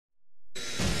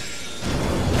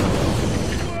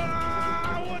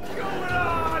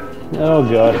Oh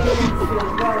god.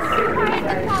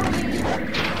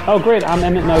 Oh great, I'm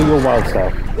Emmet now, you're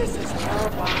Wildstyle.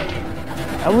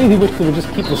 I really wish they would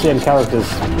just keep the same characters.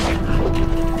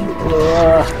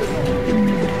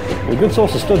 A good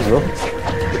source of studs though.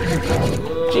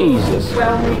 Jesus.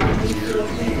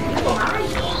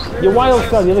 You're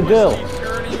Wildstyle, you're the girl.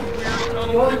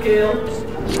 You're the girl.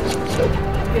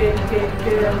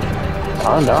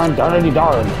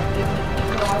 Darn.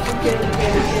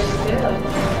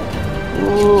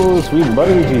 Ooh, sweet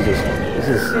buddy, Jesus. This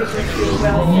is...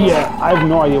 Yeah, I have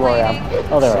no idea where I am.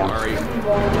 Oh, there I am.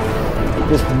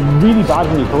 It's really bad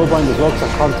when you're colorblind as well, because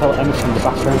I can't tell Emmet from the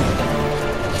background.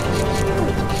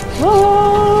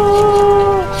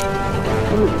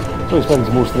 So he spends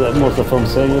most of the film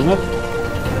saying, isn't it?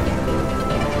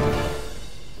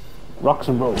 Rocks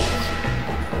and rolls.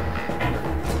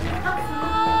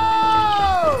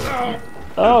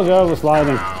 Oh god, we're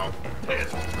sliding.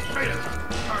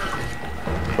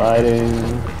 Sliding.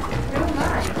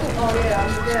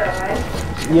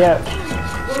 Yeah.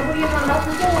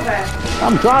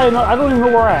 I'm trying, I don't even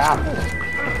know where I am.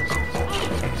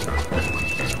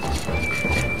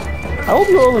 I hope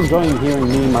you're all enjoying hearing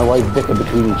me and my wife bicker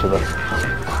between each other.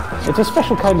 It's a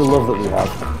special kind of love that we have.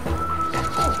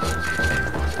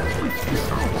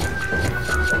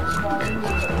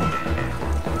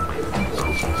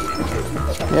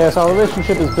 Yes, our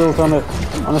relationship is built on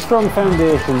a strong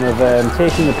foundation of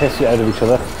taking the piss out of each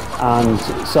other and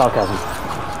sarcasm.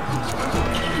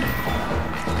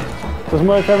 Doesn't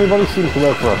work for everybody, seems to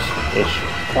work for us. Ish.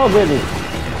 Oh, really?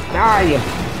 Ah, you.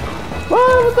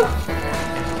 What the?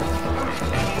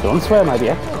 Don't swear, my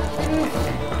dear.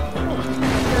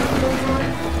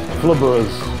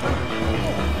 Flubberers.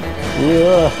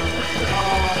 Yeah.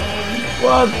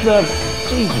 What the?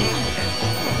 Jesus.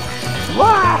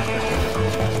 What?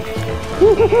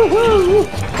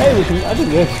 Hey, I think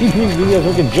these videos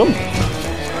we can jump.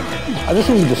 I just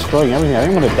seem to be destroying everything. I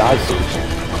think I'm going to die soon.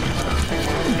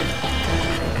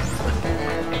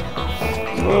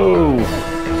 Whoa.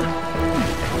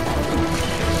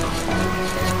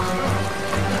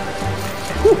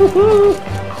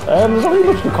 There's not really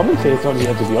much to commentate on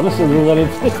here, to be honest, other than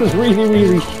this is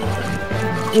really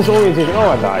disorientating. Oh,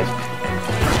 I died.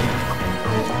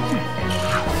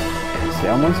 Stay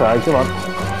on one side, come on.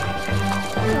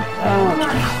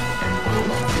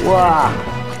 Wow.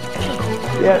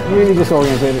 Yeah, really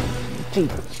disorientated. Gee.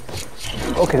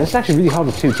 Okay, this is actually really hard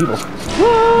with two people.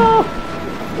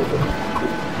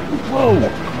 Whoa!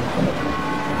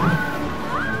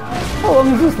 How long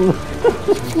is this?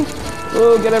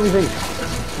 Oh, get everything.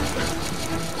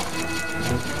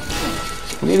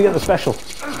 We need to get the special.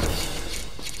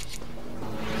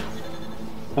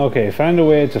 Okay, find a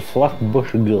way to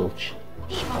Flatbush Gulch.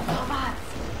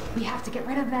 We have to get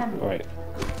rid of them. Right.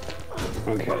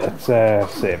 Okay, let's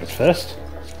save it first.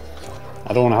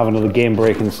 I don't want to have another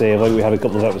game-breaking save like we had a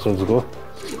couple of episodes ago.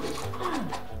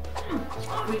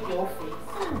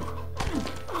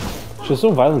 She's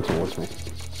so violent towards me.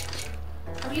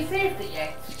 Have you saved it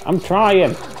yet? I'm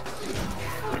trying.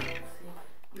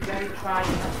 You're very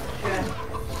trying, that's for sure.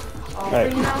 Oh, Right.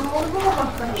 bring down all the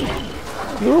robots then.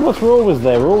 The robots were always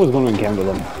there. We're always going to encounter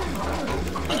them.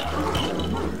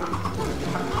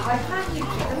 Why can't you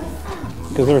chickens?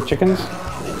 Because there are chickens.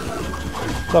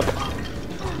 Look.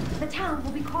 The town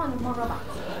will be crawling with more robots.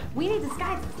 We need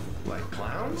disguises. Like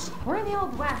clowns? We're in the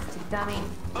Old West, you dummy.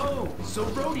 Oh, so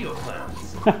rodeo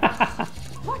clowns.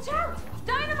 Watch out!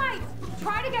 Dynamite!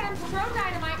 Try to get him to throw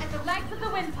dynamite at the legs of the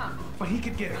wind pump. But he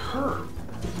could get hurt.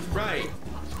 Right.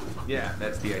 Yeah,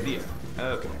 that's the idea.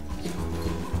 Okay.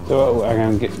 So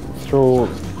I'm going to throw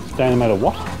dynamite at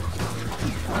what?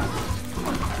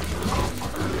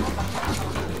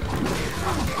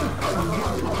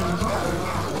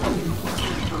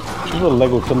 This is a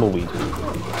Lego tumbleweed.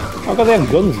 Oh god, they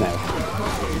have guns now.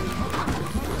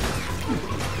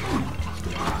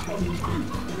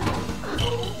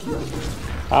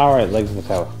 Alright, legs of the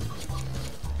tower.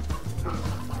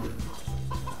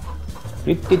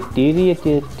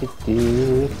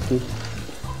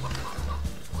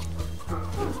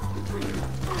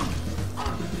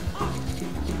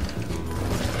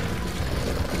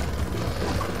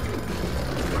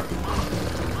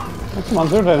 Come on,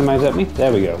 throw dynamite at me.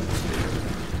 There we go.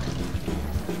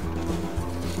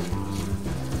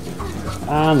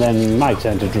 And then my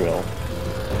turn to drill. I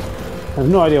have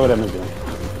no idea what Emma's doing.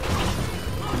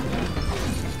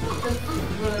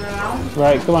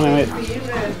 Right, come on, Emmet.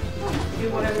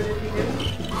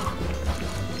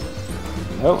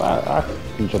 Oh, I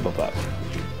can jump up that. I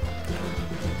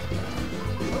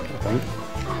think.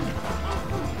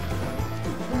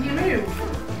 Can you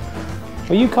move?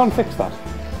 Well, you can't fix that.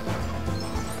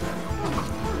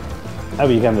 Oh,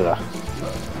 you can do that.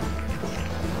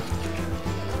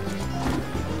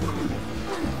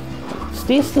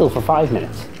 Stay still for 5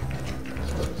 minutes.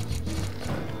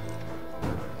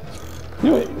 You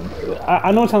know,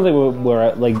 I know it sounds like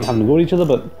we're like having to go at each other,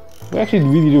 but we actually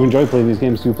really do enjoy playing these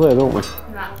games to play, don't we?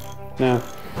 Nah. Yeah.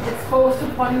 It's forced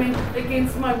upon me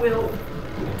against my will.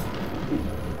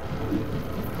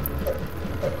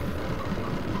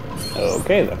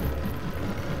 Okay then.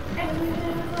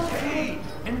 Hey,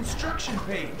 an instruction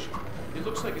page. It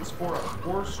looks like it's for a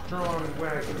horse-drawn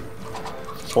wagon.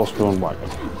 Horse-drawn wagon.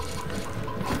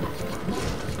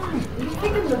 Are you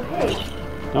kicking the pig?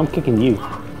 I'm kicking you.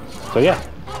 So yeah.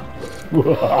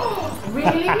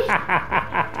 Really?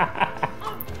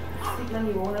 Sleeping on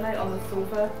your own tonight on the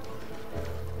sofa.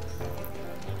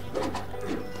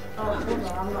 Oh, hold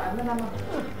on, I'm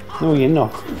not. No, you're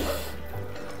not.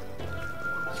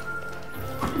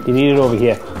 You need it over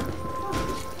here.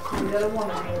 You don't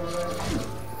want to be over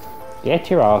there. Get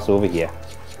your ass over here.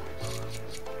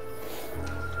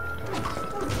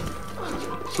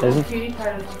 There's a cutie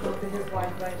pie to go to his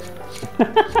wife right now.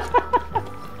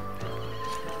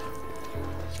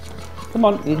 Come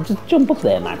on, you just jump up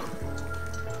there, man.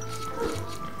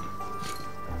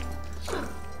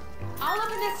 I'll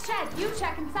open this shed. You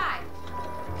check inside.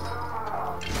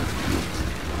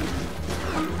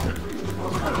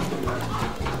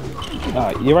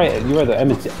 You're right though,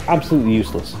 Emmet's absolutely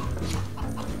useless. The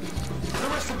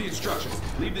rest of the instructions,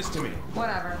 leave this to me.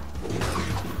 Whatever.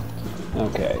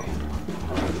 Okay.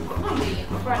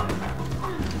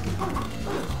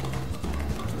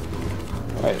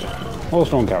 Right,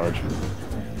 horse-drawn carriage.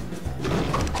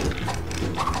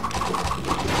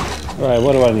 Right,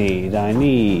 what do I need? I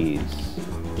need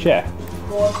chair.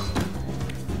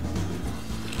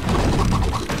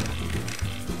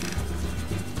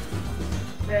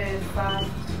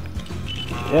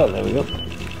 Yeah, there we go.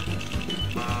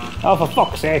 Oh, for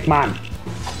fuck's sake, man!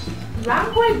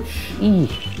 Language!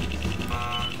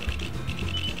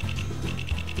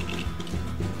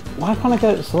 Why can't I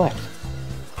get it to select?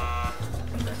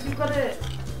 Because you've got it.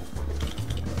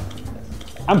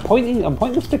 I'm pointing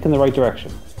the stick in the right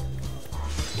direction.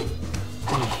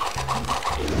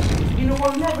 You know,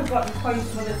 I've never gotten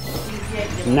points when it's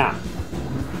yet. Nah.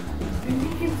 Did you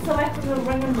keep selecting the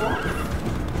ring and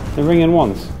what? The ring in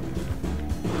once.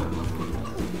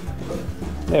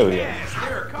 There we go. Yes,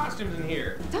 there are costumes in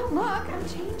here. Don't look. I'm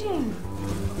changing.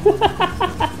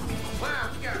 Wow,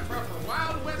 we got a proper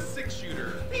Wild West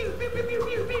 6-shooter. Pew, pew, pew, pew,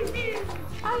 pew, pew, pew.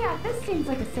 Oh yeah, this seems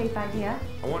like a safe idea.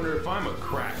 I wonder if I'm a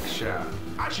crack shot.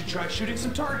 I should try shooting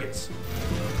some targets.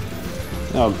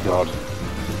 Oh god.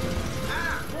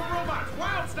 Ah, more robots,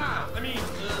 wild style. I mean,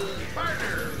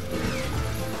 partner.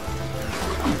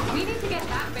 We need to get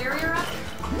that barrier up.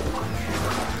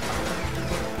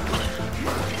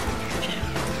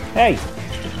 Hey!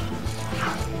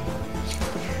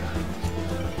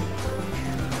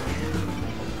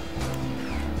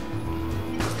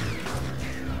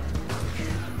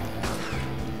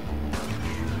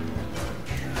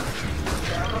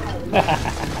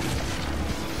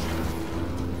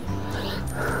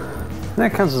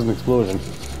 That counts as an explosion.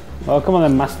 Well, come on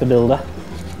then, Master Builder.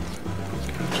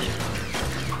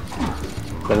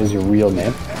 That is your real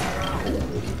name.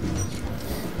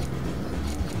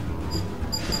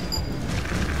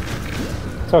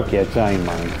 It's okay, it's I ain't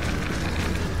mine.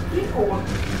 Keep going.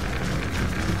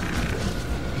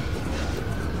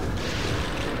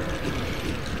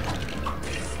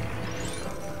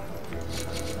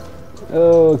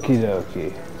 Okie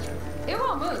dokie. It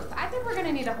won't move. I think we're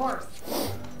gonna need a horse.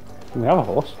 We have a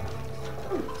horse.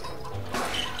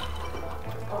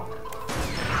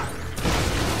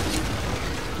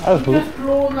 That was blue. Just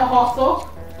blowing the horse up.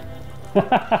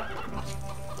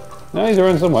 No, he's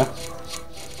around somewhere.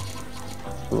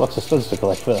 Lots of studs to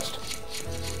collect first.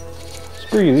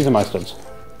 Screw you, these are my studs.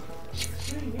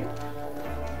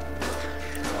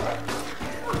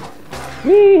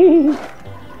 Whee!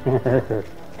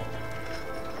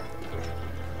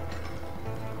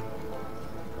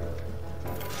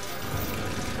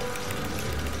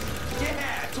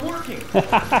 Yeah, it's working. That's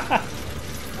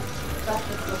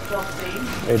just the stuff thing.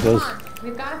 It does. Come on.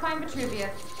 We've got to find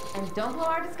Vitruvius. And don't blow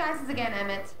our disguises again,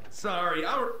 Emmet. Sorry,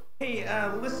 hey,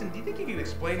 listen, do you think you could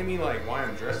explain to me, like, why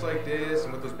I'm dressed like this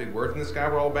and what those big words in the sky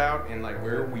were all about and, like,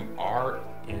 where we are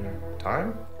in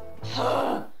time?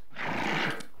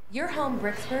 Your home,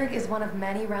 Bricksburg, is one of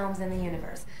many realms in the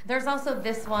universe. There's also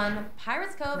this one,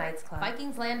 Pirates Cove, Knights Club,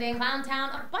 Vikings Landing, Clown Town,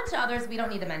 a bunch of others we don't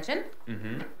need to mention.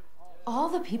 Mm-hmm. All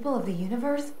the people of the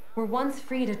universe were once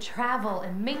free to travel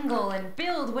and mingle and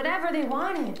build whatever they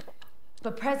wanted.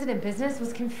 But President Business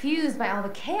was confused by all the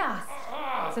chaos.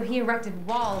 So he erected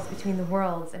walls between the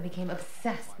worlds and became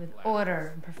obsessed with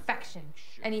order and perfection.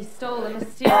 And he stole a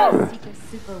mysterious secret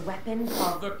super weapon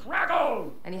called the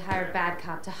Craggle! And he hired Bad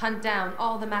Cop to hunt down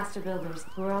all the master builders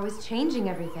who were always changing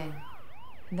everything.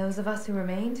 And those of us who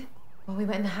remained, well, we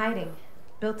went into hiding,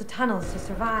 built the tunnels to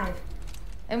survive.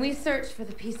 And we searched for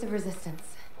the piece of resistance,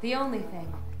 the only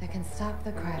thing that can stop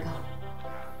the Craggle.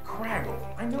 Craggle.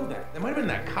 I know that. That might have been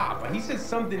that cop. He said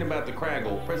something about the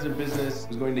Craggle. President Business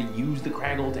was going to use the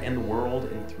Craggle to end the world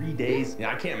in 3 days.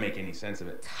 Yeah, I can't make any sense of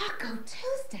it. Taco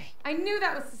Tuesday. I knew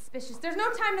that was suspicious. There's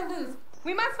no time to lose.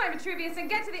 We must find Vitruvius and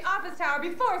get to the office tower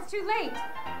before it's too late.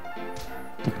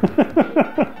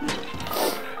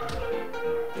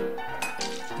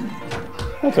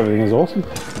 That's everything is awesome.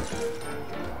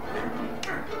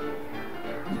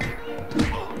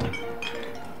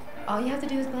 All you have to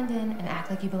do is blend in and act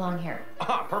like you belong here.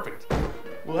 Ah, perfect.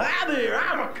 Well, hi there,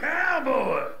 I'm a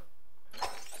cowboy.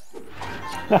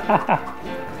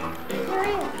 Where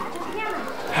is it? The piano.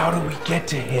 How do we get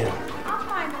to him? I'll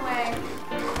find a way.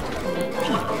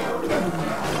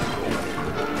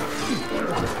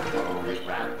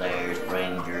 Right there,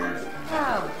 strangers.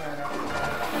 Oh,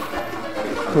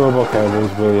 Robot Cowboy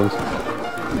is brilliant.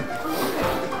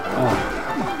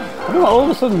 I don't know, all of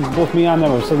a sudden, both me and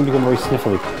them have suddenly become very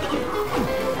sniffly.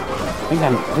 I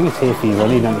think it's hay fever. I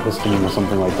need antihistamine or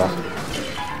something like that.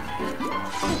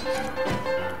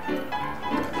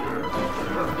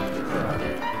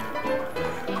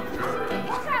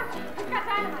 Watch out! We've got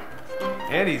dynamite.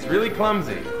 And he's really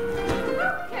clumsy.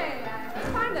 Okay, let's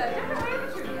find a different way to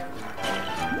shoot you.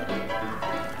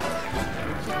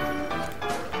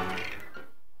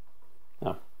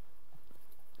 Oh.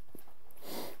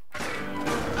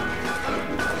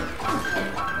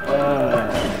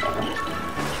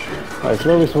 Right, so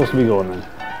where are we supposed to be going then?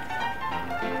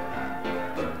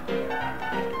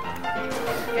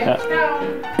 Let's go.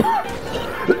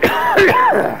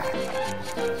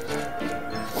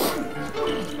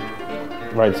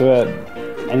 Right, so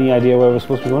any idea where we're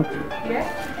supposed to be going? Yes.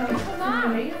 Come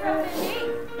on, you throw the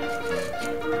gate.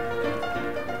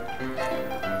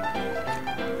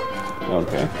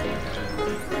 Okay.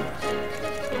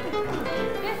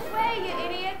 This way, you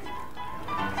idiot.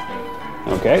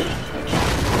 Okay.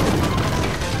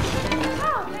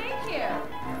 Oh, thank you.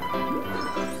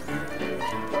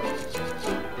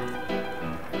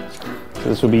 So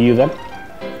this would be you then?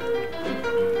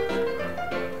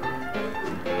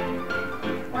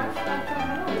 What's that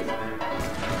noise?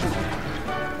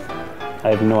 I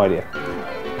have no idea.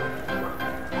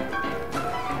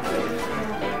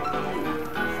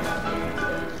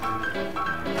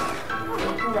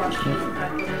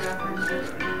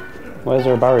 Why is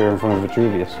there a barrier in front of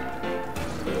Vitruvius?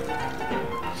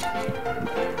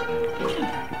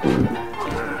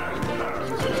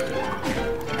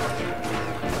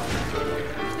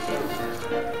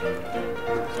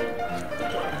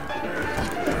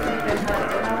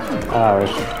 Ah,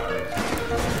 right.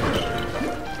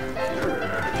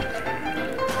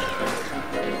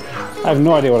 I have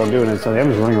no idea what I'm doing instantly. I'm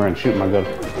just running around shooting my gun.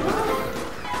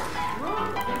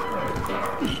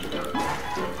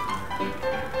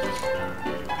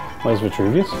 Where's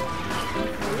Vitruvius?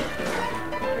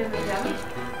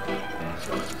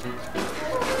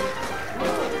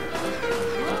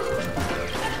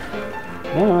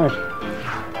 Yeah, right.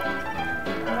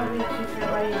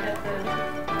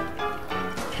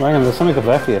 Hang on, there's something up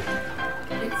there for you.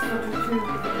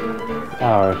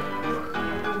 Alright.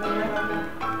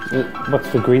 What's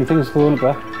the green thing that's glowing up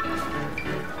there?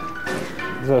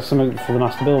 Is that something for the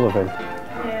master builder thing?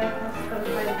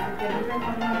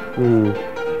 Hmm.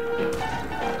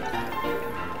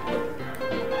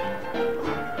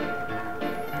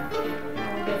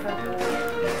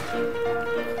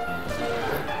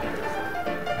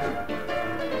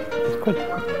 It's good.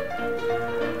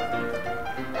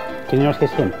 Can you not hit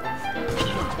him?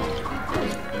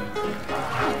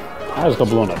 I just got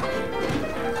blown up.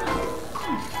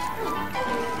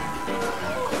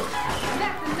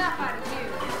 That's enough out of you.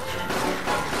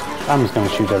 I'm just going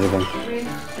to shoot everything.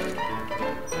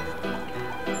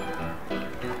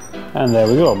 And there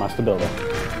we go, Master Builder.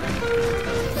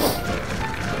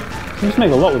 You just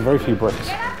make a lot with very few bricks.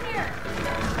 Get up here.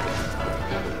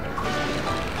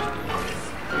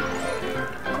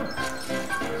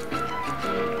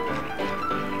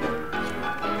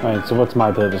 Right, so what's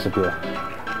my purpose up here?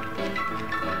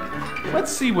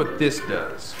 Let's see what this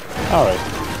does. Alright.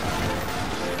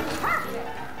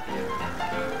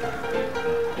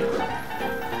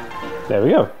 There we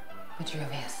go.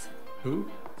 Vitruvius. Who?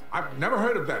 I've never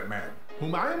heard of that man.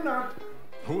 Whom I am not.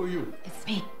 Who are you? It's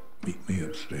me. Meet me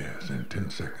upstairs in 10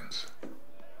 seconds.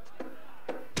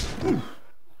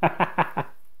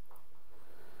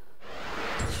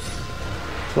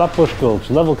 Flatbush Gulch,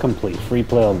 level complete, free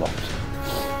play unlocked.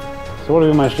 So what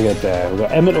have we managed to get there? We've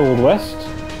got Emmet Old West,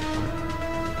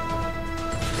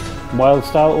 Wild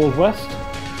Style Old West,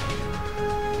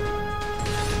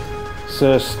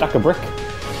 Sir Stack a Brick,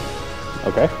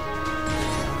 okay,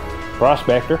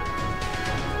 Prospector,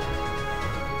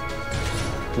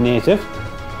 Native,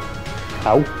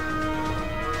 Ow,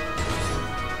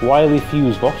 Wily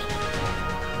Fusebot,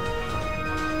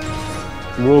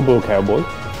 Robo Cowboy.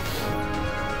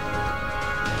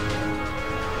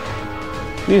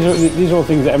 These are all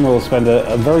things that Emerald will spend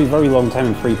a very, very long time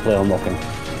in free play unlocking.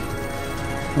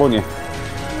 Won't you?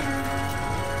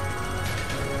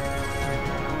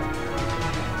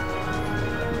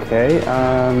 Okay,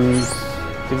 and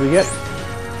did we get?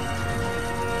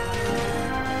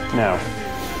 No.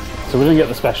 So we didn't get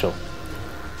the special.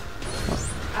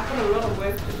 I've got a lot of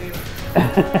work to do.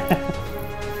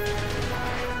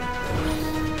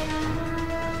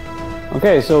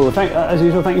 Okay, so as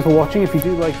usual, thank you for watching. If you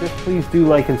do like this, please do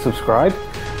like and subscribe,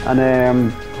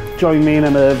 and join me in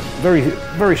very,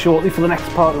 very shortly for the next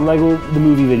part of Lego the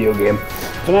Movie video game.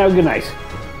 For now, good night.